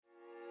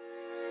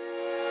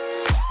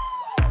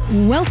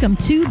Welcome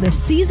to the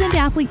Seasoned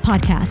Athlete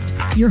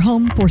Podcast, your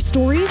home for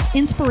stories,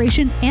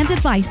 inspiration, and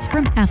advice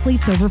from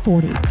athletes over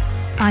 40.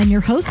 I'm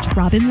your host,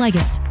 Robin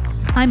Leggett.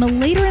 I'm a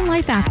later in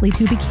life athlete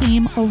who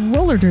became a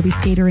roller derby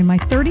skater in my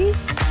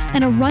 30s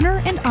and a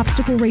runner and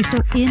obstacle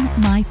racer in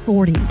my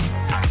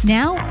 40s.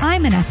 Now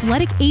I'm an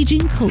athletic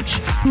aging coach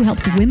who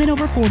helps women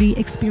over 40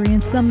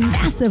 experience the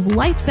massive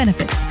life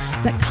benefits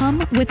that come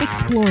with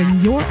exploring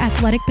your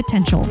athletic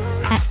potential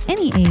at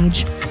any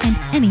age and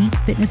any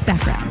fitness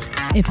background.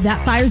 If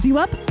that fires you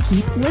up,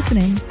 keep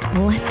listening.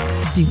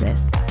 Let's do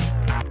this.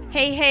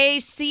 Hey,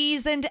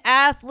 seasoned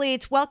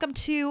athletes. Welcome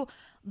to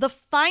the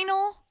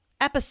final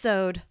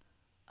episode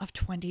of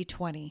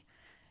 2020.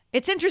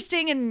 It's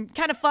interesting and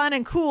kind of fun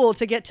and cool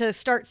to get to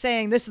start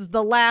saying this is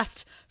the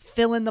last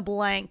fill in the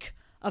blank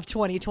of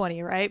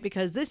 2020, right?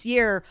 Because this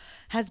year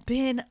has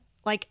been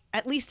like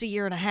at least a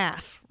year and a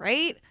half,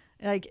 right?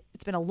 Like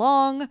it's been a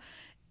long,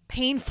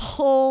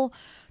 painful,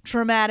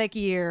 traumatic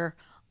year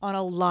on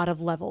a lot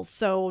of levels.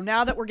 So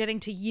now that we're getting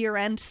to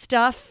year-end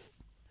stuff,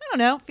 I don't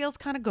know, feels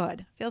kind of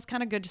good. Feels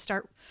kind of good to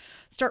start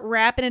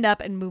wrapping it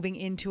up and moving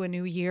into a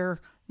new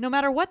year, no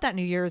matter what that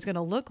new year is going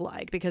to look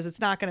like, because it's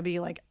not going to be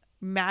like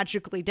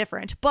magically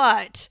different,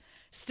 but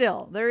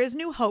still there is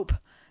new hope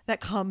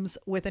that comes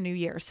with a new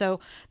year. So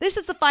this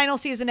is the final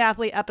Seasoned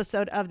Athlete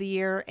episode of the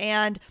year.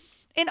 And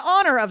in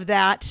honor of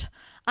that,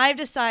 I've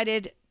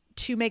decided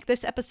to make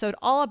this episode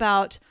all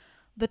about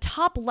the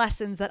top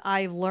lessons that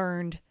I've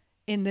learned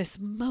in this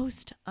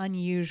most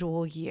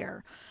unusual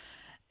year.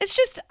 It's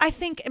just, I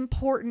think,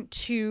 important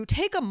to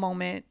take a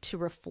moment to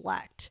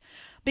reflect,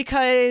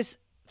 because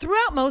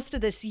throughout most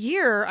of this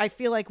year, I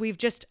feel like we've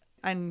just,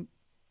 and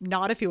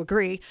not if you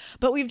agree,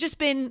 but we've just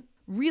been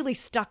really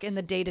stuck in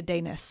the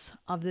day-to-dayness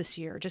of this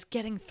year, just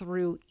getting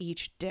through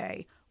each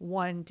day,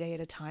 one day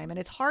at a time. And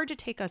it's hard to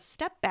take a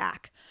step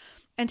back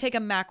and take a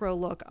macro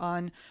look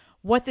on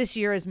what this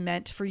year has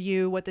meant for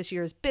you, what this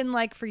year has been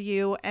like for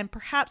you, and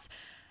perhaps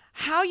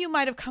how you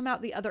might have come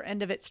out the other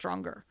end of it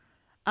stronger.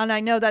 And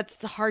I know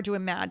that's hard to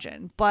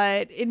imagine,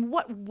 but in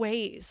what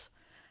ways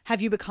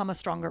have you become a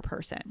stronger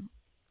person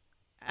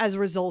as a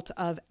result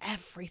of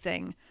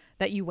everything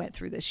that you went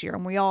through this year?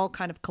 And we all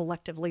kind of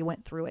collectively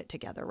went through it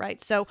together,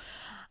 right? So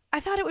I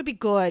thought it would be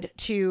good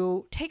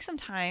to take some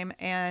time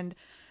and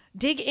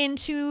dig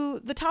into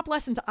the top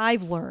lessons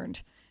I've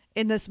learned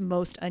in this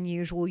most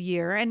unusual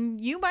year. And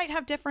you might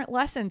have different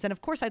lessons. And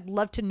of course, I'd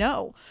love to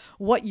know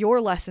what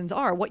your lessons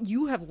are, what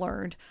you have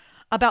learned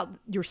about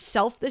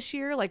yourself this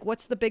year. Like,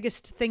 what's the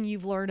biggest thing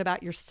you've learned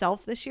about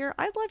yourself this year?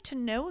 I'd love to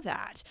know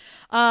that.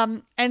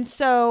 And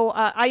so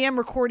I am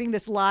recording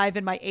this live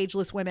in my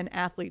Ageless Women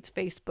Athletes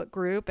Facebook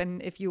group. And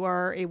if you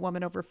are a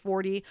woman over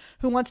 40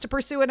 who wants to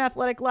pursue an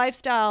athletic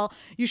lifestyle,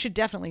 you should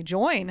definitely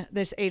join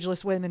this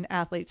Ageless Women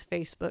Athletes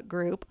Facebook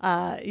group.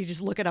 You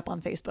just look it up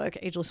on Facebook,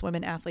 Ageless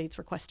Women Athletes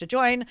request to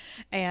join,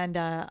 and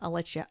I'll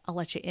let you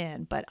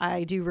in. But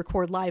I do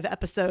record live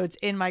episodes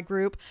in my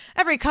group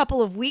every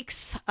couple of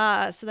weeks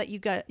so that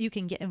you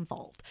can get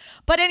involved.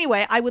 But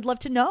anyway, I would love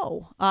to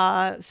know.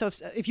 So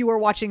if you are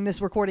watching this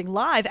recording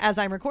live as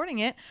I'm recording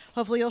it,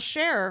 hopefully you'll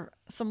share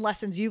some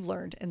lessons you've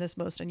learned in this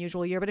most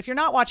unusual year. But if you're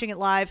not watching it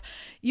live,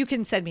 you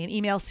can send me an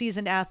email,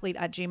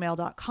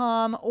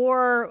 seasonedathlete@gmail.com,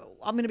 or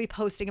I'm going to be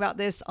posting about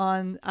this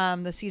on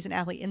the Seasoned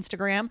Athlete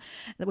Instagram,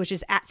 which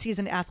is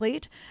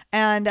 @seasonedathlete.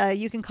 And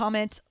you can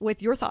comment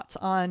with your thoughts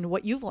on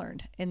what you've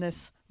learned in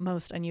this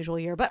most unusual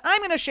year. But I'm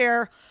going to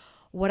share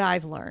what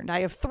I've learned.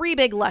 I have 3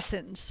 big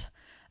lessons.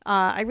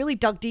 I really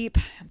dug deep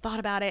and thought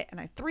about it, and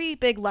I have 3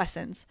 big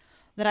lessons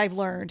that I've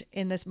learned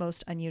in this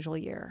most unusual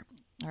year.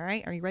 All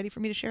right. Are you ready for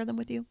me to share them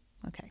with you?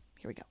 Okay,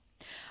 here we go.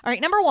 All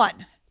right. Number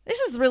 1, this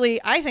is really,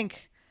 I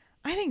think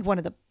one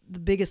of the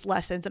biggest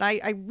lessons, and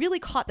I really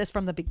caught this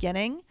from the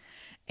beginning,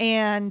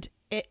 and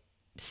it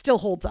still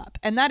holds up.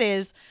 And that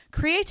is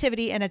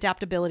creativity and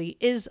adaptability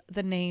is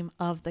the name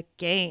of the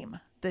game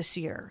this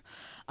year.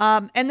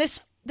 And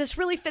this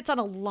really fits on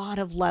a lot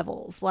of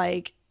levels,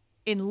 like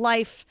in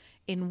life,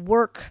 in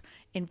work,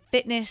 in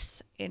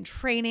fitness, in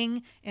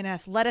training, in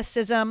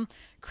athleticism.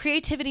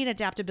 Creativity and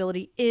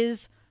adaptability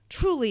is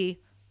truly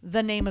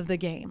the name of the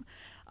game.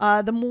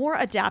 The more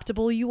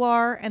adaptable you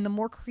are and the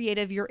more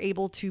creative you're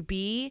able to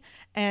be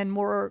and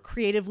more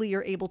creatively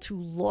you're able to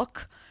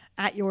look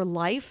at your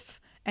life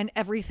and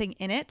everything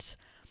in it,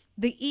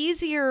 the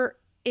easier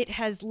it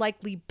has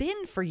likely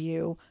been for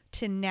you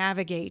to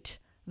navigate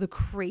the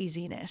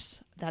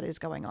craziness that is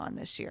going on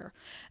this year.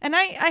 And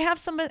I have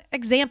some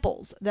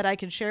examples that I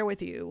can share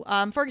with you.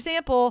 For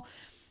example,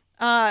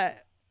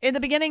 in the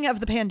beginning of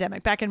the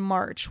pandemic, back in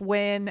March,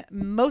 when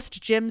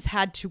most gyms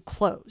had to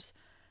close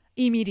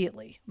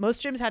immediately,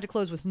 most gyms had to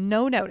close with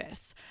no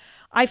notice,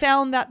 I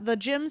found that the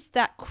gyms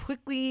that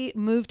quickly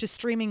moved to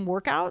streaming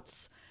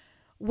workouts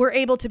were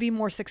able to be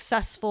more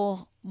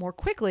successful more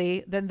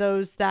quickly than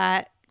those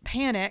that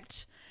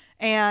panicked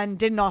and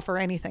didn't offer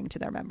anything to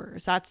their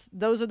members.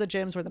 Those are the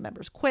gyms where the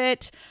members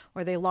quit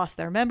or they lost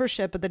their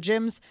membership. But the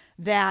gyms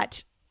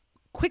that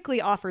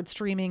quickly offered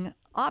streaming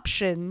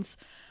options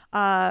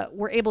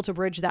were able to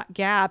bridge that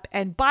gap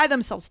and buy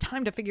themselves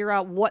time to figure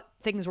out what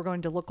things were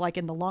going to look like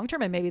in the long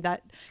term. And maybe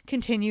that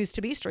continues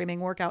to be streaming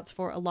workouts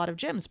for a lot of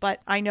gyms.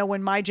 But I know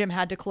when my gym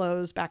had to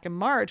close back in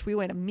March, we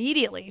went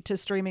immediately to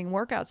streaming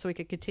workouts so we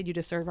could continue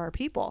to serve our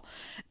people.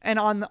 And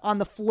on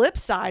the flip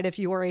side, if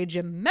you are a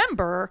gym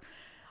member,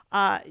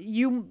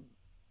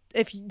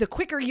 if the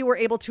quicker you were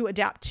able to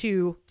adapt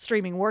to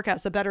streaming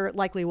workouts, the better it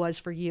likely was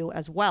for you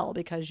as well,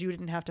 because you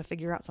didn't have to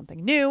figure out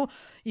something new.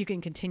 You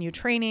can continue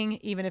training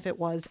even if it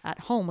was at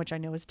home, which I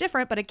know is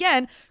different. But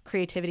again,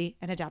 creativity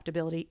and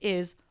adaptability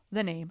is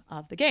the name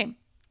of the game.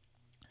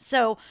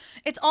 So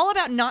it's all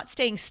about not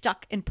staying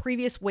stuck in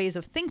previous ways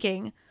of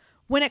thinking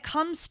when it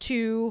comes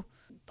to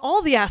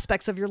all the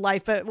aspects of your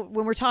life. But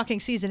when we're talking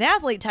seasoned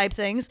athlete type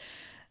things,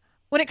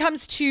 when it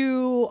comes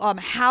to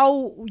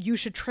how you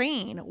should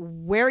train,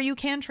 where you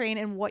can train,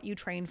 and what you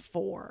train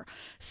for.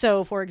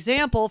 So, for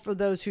example, for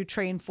those who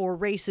train for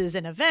races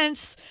and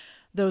events,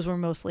 those were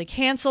mostly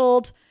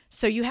canceled.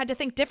 So you had to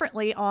think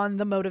differently on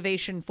the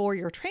motivation for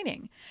your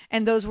training.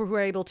 And those who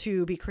were able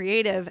to be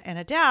creative and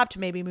adapt,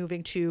 maybe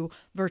moving to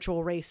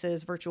virtual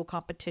races, virtual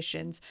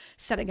competitions,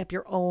 setting up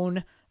your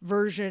own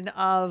version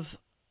of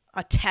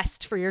a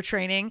test for your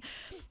training.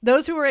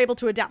 Those who were able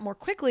to adapt more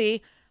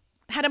quickly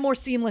had a more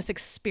seamless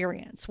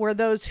experience, where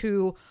those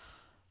who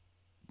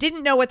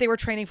didn't know what they were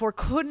training for,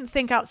 couldn't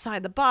think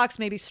outside the box,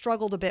 maybe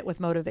struggled a bit with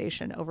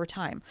motivation over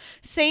time.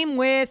 Same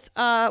with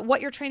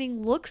what your training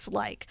looks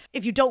like.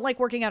 If you don't like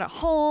working out at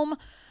home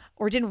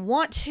or didn't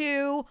want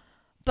to,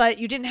 but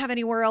you didn't have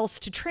anywhere else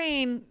to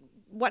train,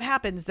 what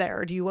happens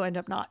there? Do you end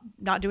up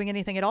not doing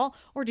anything at all?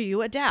 Or do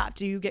you adapt?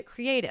 Do you get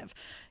creative?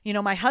 You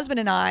know, my husband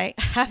and I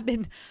have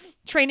been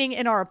training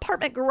in our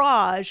apartment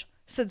garage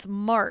since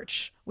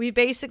March. We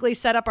basically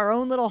set up our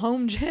own little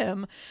home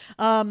gym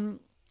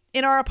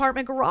in our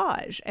apartment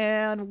garage,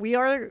 and we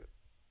are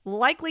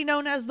likely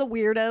known as the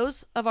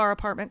weirdos of our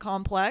apartment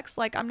complex.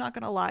 Like, I'm not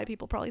going to lie,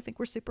 people probably think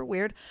we're super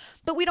weird,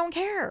 but we don't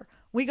care.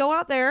 We go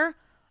out there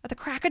at the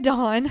crack of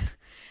dawn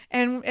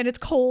and it's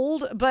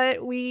cold,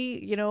 but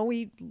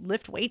we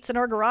lift weights in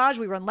our garage,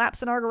 we run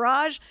laps in our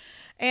garage,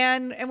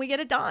 and we get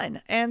it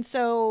done. And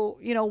so,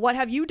 what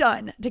have you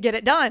done to get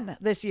it done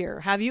this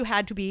year? Have you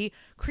had to be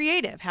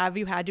creative? Have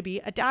you had to be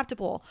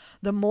adaptable?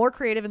 The more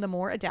creative and the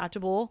more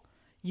adaptable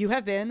you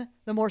have been,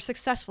 the more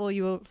successful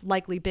you have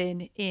likely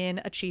been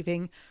in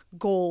achieving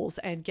goals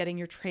and getting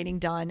your training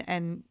done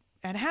and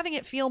having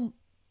it feel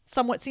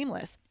somewhat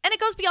seamless. And it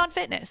goes beyond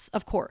fitness,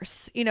 of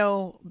course.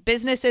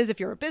 Businesses, if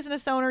you're a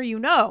business owner, you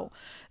know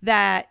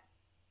that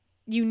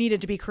you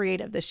needed to be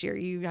creative this year.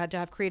 You had to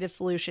have creative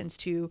solutions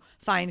to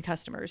find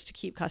customers, to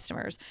keep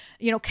customers,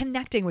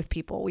 connecting with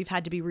people. We've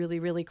had to be really,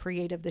 really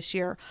creative this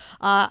year.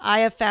 I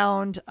have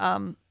found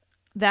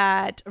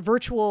that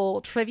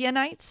virtual trivia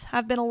nights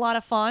have been a lot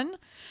of fun.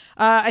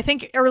 I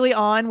think early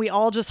on, we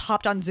all just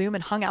hopped on Zoom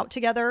and hung out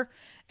together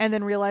and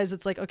then realized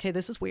it's like, okay,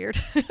 this is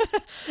weird.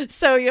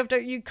 So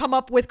you come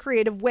up with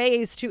creative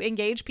ways to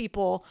engage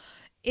people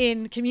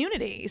in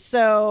community.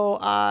 So,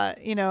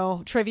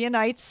 trivia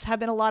nights have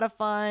been a lot of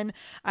fun.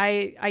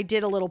 I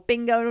did a little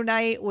bingo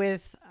night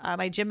with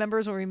my gym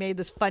members where we made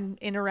this fun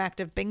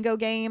interactive bingo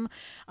game.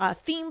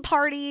 Theme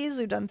parties,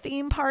 we've done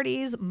theme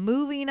parties,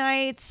 movie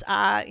nights.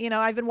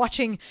 I've been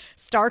watching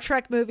Star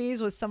Trek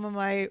movies with some of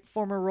my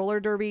former roller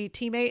derby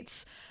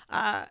teammates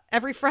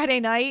every Friday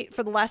night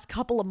for the last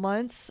couple of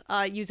months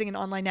using an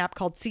online app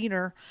called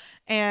Scener.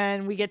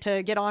 And we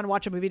get on,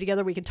 watch a movie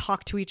together. We can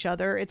talk to each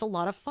other. It's a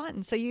lot of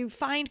fun. So you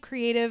find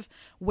creative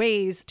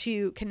ways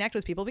to connect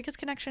with people because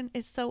connection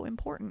is so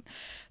important.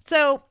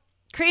 So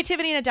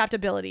creativity and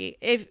adaptability.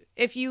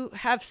 If you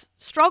have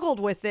struggled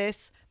with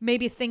this,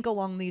 maybe think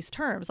along these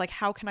terms. Like,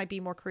 how can I be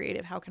more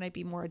creative? How can I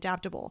be more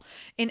adaptable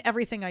in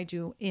everything I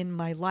do in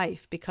my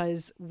life?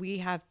 Because we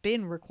have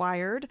been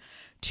required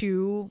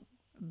to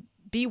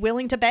be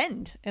willing to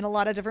bend in a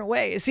lot of different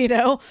ways,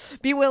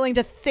 be willing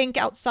to think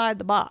outside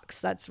the box.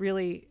 That's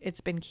really,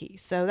 it's been key.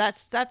 So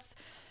that's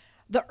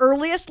the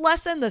earliest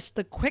lesson,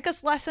 the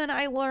quickest lesson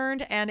I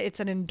learned, and it's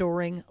an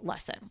enduring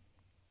lesson.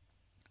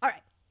 All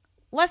right.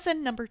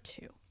 Lesson number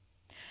 2.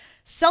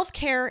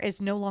 Self-care is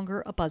no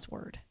longer a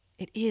buzzword.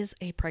 It is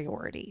a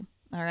priority.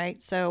 All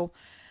right. So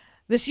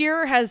this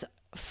year has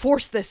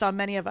forced this on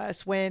many of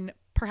us when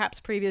perhaps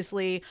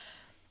previously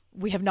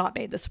we have not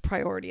made this a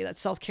priority, that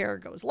self-care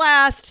goes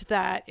last,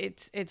 that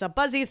it's a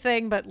buzzy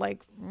thing, but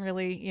like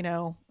really,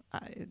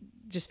 it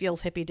just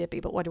feels hippy dippy,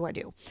 but what do I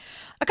do?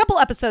 A couple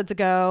episodes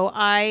ago,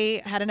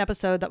 I had an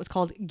episode that was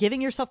called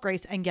Giving Yourself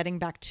Grace and Getting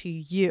Back to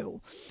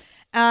You.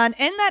 And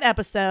in that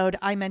episode,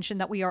 I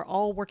mentioned that we are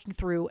all working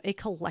through a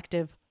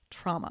collective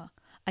trauma,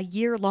 a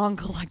year-long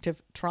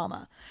collective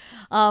trauma.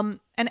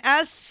 And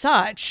as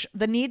such,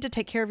 the need to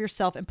take care of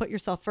yourself and put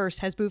yourself first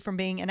has moved from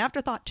being an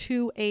afterthought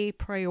to a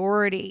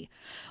priority.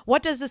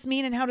 What does this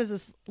mean and how does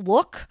this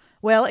look?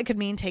 Well, it could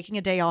mean taking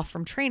a day off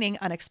from training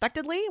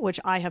unexpectedly, which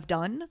I have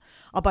done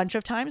a bunch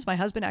of times. My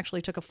husband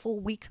actually took a full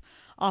week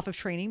off of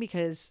training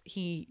because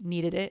he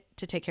needed it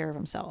to take care of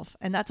himself.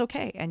 And that's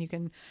okay. And you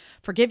can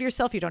forgive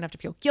yourself. You don't have to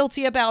feel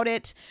guilty about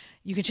it.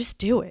 You can just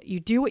do it. You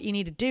do what you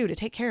need to do to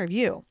take care of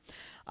you.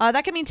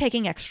 That can mean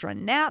taking extra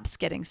naps,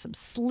 getting some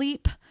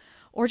sleep,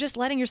 or just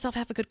letting yourself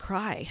have a good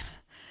cry.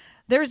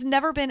 There's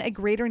never been a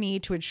greater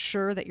need to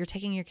ensure that you're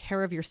taking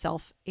care of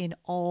yourself in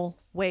all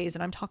ways.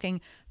 And I'm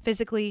talking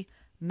physically,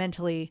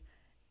 mentally,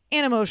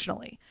 and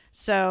emotionally.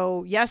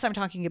 So yes, I'm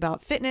talking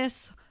about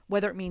fitness,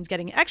 whether it means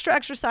getting extra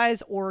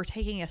exercise or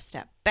taking a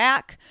step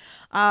back,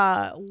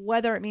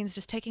 whether it means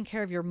just taking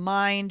care of your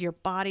mind, your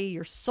body,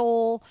 your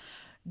soul.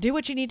 Do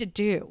what you need to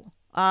do,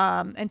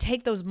 and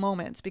take those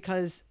moments,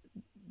 because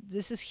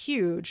this is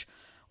huge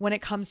when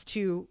it comes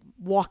to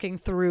walking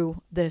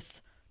through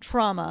this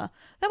trauma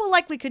that will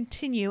likely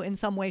continue in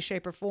some way,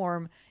 shape, or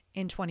form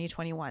in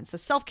 2021. So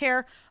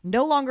self-care,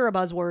 no longer a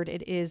buzzword.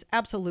 It is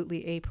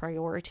absolutely a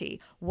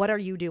priority. What are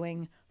you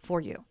doing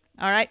for you?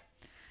 All right.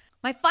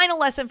 My final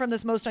lesson from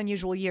this most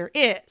unusual year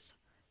is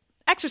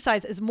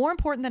exercise is more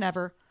important than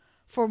ever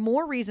for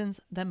more reasons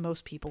than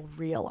most people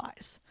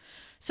realize.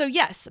 So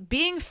yes,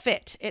 being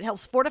fit, it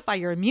helps fortify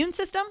your immune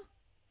system.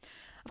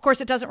 Of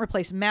course, it doesn't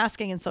replace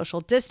masking and social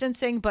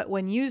distancing, but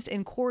when used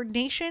in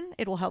coordination,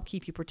 it will help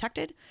keep you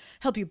protected,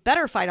 help you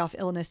better fight off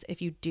illness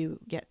if you do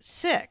get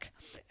sick.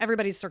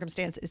 Everybody's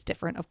circumstance is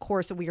different. Of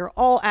course, we are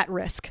all at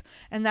risk,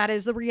 and that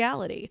is the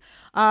reality.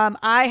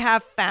 I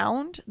have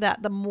found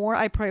that the more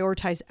I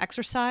prioritize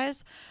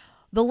exercise,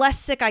 the less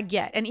sick I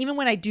get. And even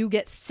when I do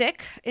get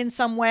sick in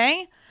some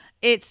way,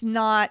 it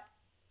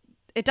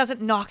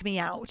doesn't knock me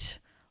out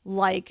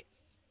like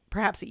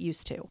perhaps it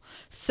used to.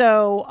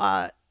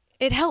 So,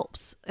 it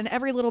helps, and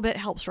every little bit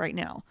helps right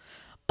now.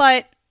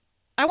 But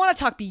I want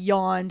to talk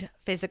beyond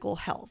physical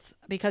health,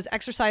 because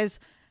exercise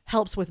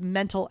helps with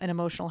mental and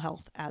emotional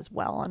health as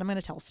well. And I'm going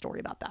to tell a story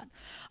about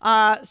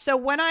that. So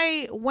when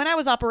I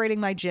was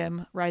operating my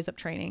gym, Rise Up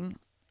Training,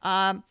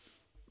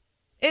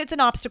 it's an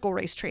obstacle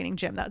race training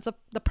gym. That's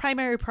the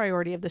primary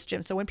priority of this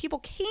gym. So when people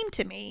came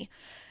to me,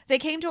 they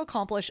came to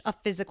accomplish a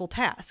physical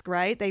task,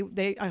 right?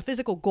 A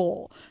physical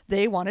goal.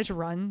 They wanted to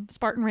run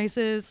Spartan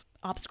races,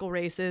 obstacle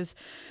races,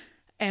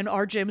 and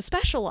our gym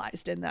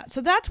specialized in that. So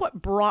that's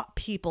what brought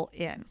people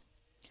in.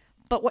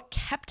 But what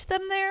kept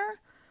them there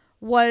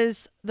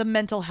was the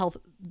mental health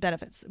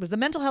benefits. It was the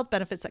mental health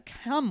benefits that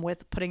come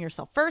with putting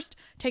yourself first,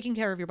 taking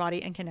care of your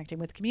body, and connecting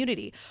with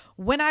community.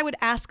 When I would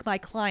ask my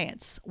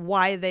clients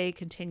why they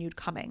continued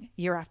coming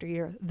year after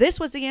year, this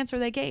was the answer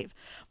they gave.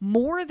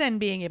 More than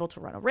being able to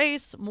run a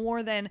race,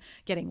 more than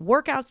getting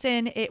workouts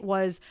in, it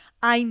was,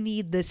 I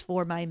need this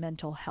for my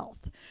mental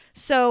health.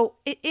 So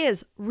it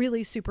is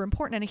really super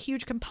important, and a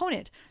huge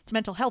component to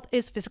mental health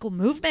is physical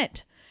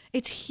movement.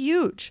 It's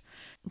huge.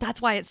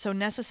 That's why it's so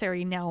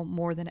necessary now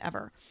more than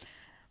ever.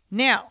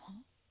 Now,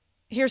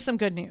 here's some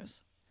good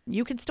news.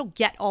 You can still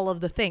get all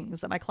of the things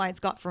that my clients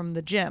got from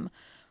the gym,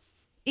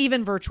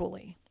 even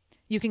virtually.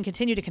 You can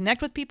continue to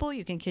connect with people,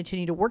 you can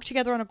continue to work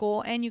together on a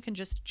goal, and you can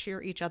just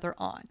cheer each other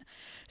on.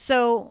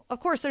 So,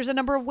 of course, there's a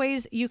number of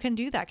ways you can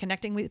do that.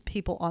 Connecting with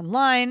people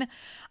online,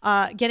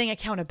 getting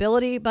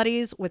accountability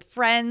buddies with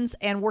friends,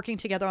 and working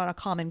together on a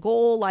common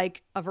goal,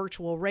 like a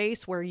virtual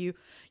race where you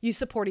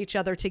support each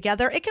other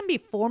together. It can be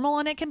formal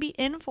and it can be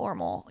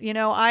informal. You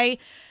know, I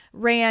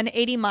ran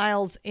 80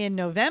 miles in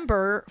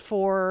November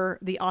for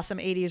the Awesome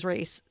 80s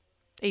Race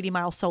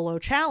 80-mile solo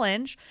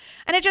challenge.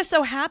 And it just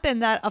so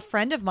happened that a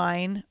friend of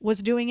mine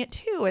was doing it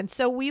too. And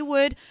so we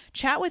would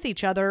chat with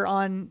each other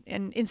in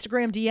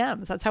Instagram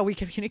DMs. That's how we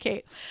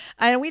communicate.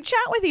 And we chat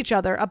with each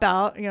other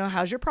about,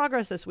 how's your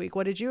progress this week?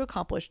 What did you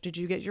accomplish? Did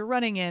you get your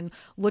running in?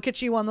 Look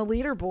at you on the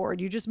leaderboard.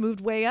 You just moved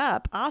way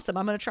up. Awesome.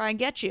 I'm going to try and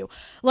get you.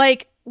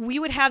 Like, we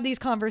would have these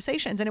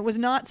conversations, and it was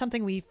not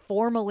something we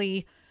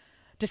formally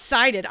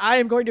decided, I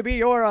am going to be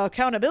your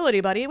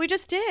accountability buddy. We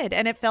just did.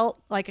 And it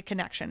felt like a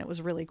connection. It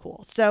was really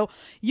cool. So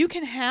you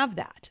can have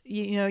that,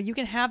 you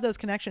can have those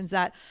connections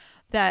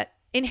that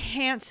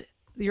enhance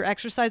your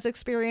exercise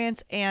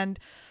experience and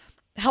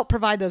help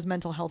provide those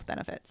mental health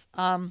benefits.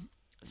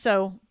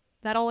 So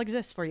that all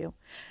exists for you.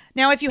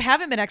 Now, if you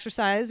haven't been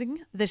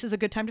exercising, this is a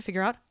good time to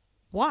figure out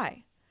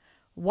why.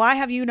 Why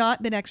have you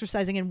not been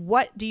exercising, and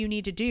what do you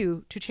need to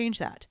do to change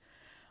that?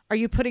 Are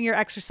you putting your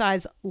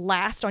exercise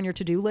last on your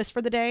to-do list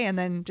for the day and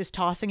then just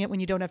tossing it when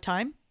you don't have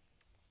time?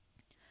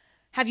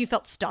 Have you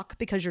felt stuck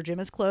because your gym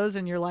is closed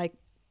and you're like,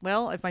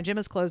 well, if my gym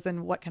is closed,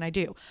 then what can I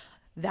do?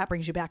 That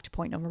brings you back to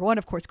point number one,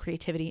 of course,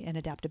 creativity and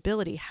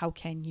adaptability. How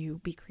can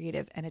you be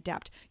creative and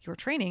adapt your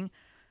training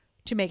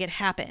to make it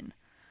happen?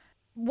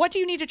 what do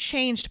you need to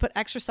change to put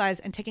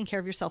exercise and taking care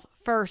of yourself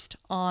first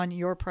on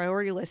your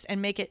priority list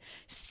and make it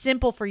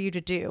simple for you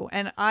to do?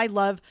 And I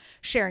love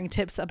sharing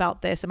tips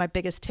about this. And my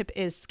biggest tip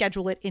is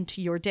schedule it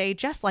into your day,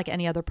 just like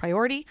any other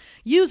priority.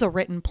 Use a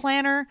written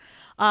planner.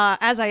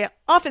 As I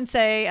often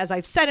say, as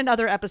I've said in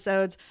other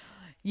episodes,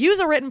 use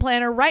a written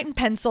planner, write in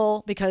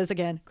pencil, because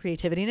again,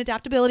 creativity and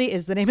adaptability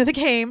is the name of the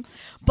game.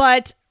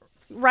 But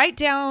write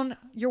down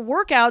your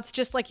workouts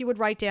just like you would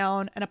write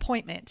down an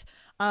appointment.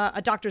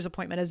 A doctor's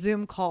appointment, a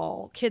Zoom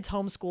call, kids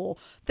homeschool,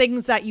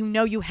 things that you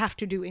know you have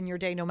to do in your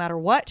day no matter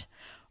what.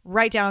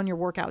 Write down your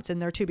workouts in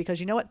there too, because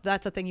you know what?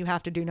 That's a thing you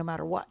have to do no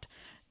matter what.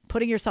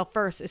 Putting yourself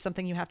first is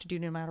something you have to do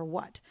no matter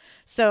what.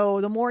 So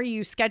the more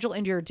you schedule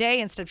into your day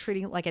instead of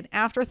treating it like an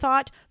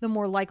afterthought, the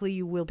more likely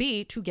you will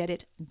be to get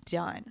it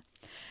done.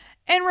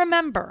 And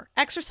remember,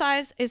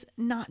 exercise is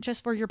not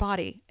just for your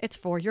body. It's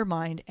for your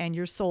mind and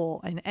your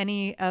soul. And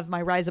any of my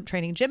Rise Up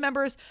Training gym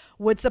members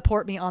would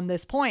support me on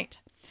this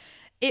point.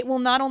 It will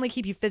not only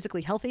keep you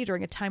physically healthy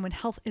during a time when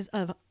health is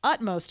of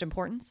utmost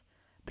importance,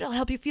 but it'll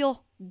help you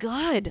feel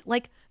good,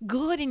 like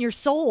good in your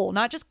soul,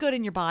 not just good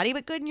in your body,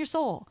 but good in your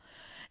soul.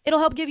 It'll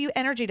help give you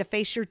energy to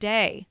face your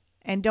day.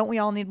 And don't we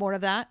all need more of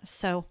that?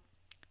 So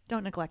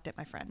don't neglect it,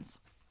 my friends.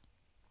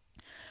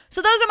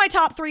 So those are my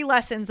top 3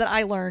 lessons that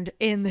I learned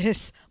in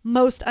this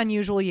most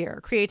unusual year.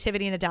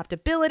 Creativity and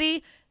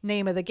adaptability,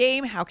 name of the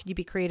game. How can you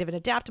be creative and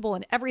adaptable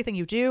in everything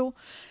you do?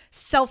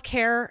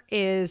 Self-care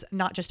is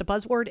not just a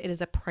buzzword, it is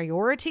a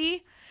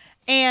priority.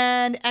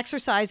 And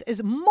exercise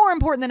is more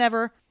important than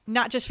ever,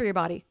 not just for your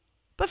body,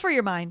 but for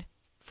your mind,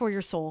 for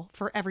your soul,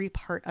 for every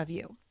part of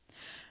you.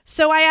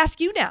 So I ask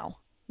you now,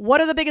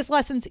 what are the biggest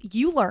lessons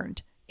you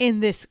learned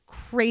in this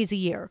crazy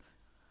year?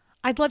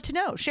 I'd love to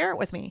know. Share it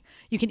with me.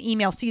 You can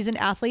email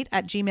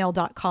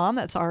seasonedathlete@gmail.com.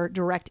 That's our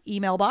direct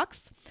email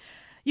box.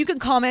 You can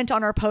comment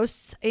on our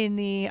posts in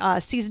the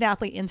Seasoned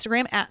Athlete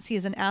Instagram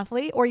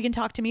 @SeasonedAthlete, or you can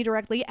talk to me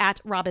directly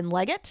at Robin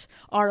Leggett,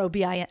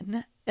 ROBINLEGAT.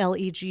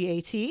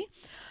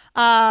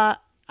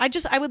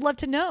 I would love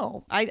to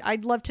know.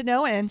 I'd love to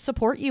know and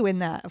support you in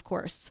that, of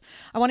course.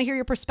 I want to hear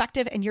your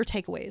perspective and your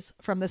takeaways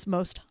from this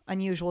most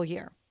unusual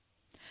year.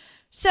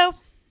 So,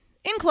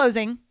 in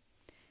closing,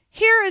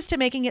 here is to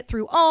making it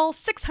through all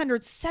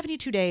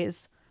 672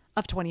 days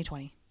of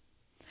 2020.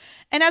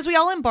 And as we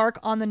all embark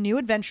on the new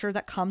adventure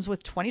that comes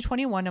with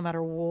 2021, no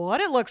matter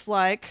what it looks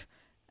like,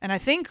 and I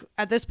think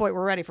at this point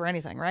we're ready for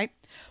anything, right?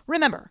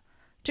 Remember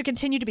to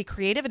continue to be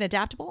creative and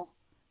adaptable,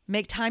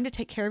 make time to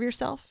take care of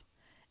yourself,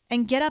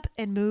 and get up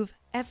and move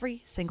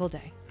every single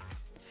day.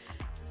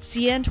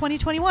 See you in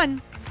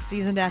 2021,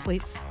 Seasoned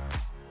Athletes.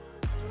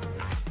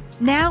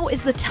 Now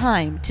is the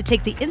time to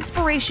take the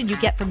inspiration you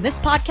get from this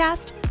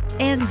podcast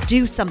and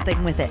do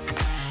something with it.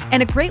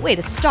 And a great way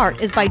to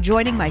start is by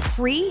joining my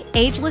free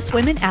Ageless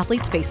Women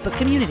Athletes Facebook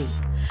community.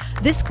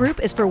 This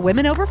group is for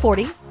women over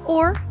 40,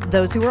 or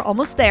those who are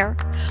almost there,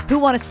 who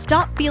want to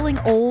stop feeling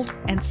old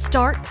and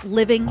start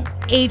living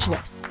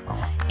ageless.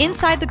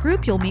 Inside the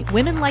group, you'll meet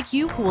women like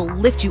you who will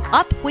lift you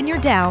up when you're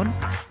down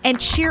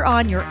and cheer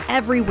on your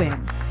every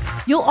win.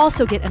 You'll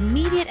also get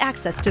immediate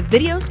access to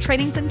videos,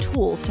 trainings, and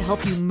tools to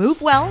help you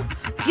move well,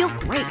 feel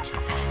great,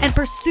 and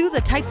pursue the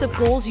types of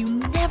goals you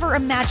never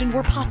imagined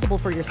were possible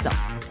for yourself.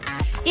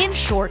 In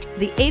short,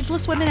 the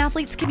Ageless Women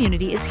Athletes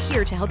community is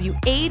here to help you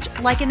age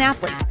like an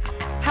athlete,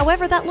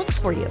 however that looks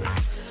for you.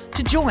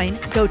 To join,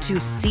 go to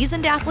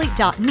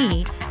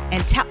seasonedathlete.me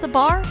and tap the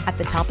bar at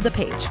the top of the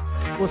page.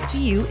 We'll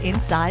see you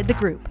inside the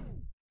group.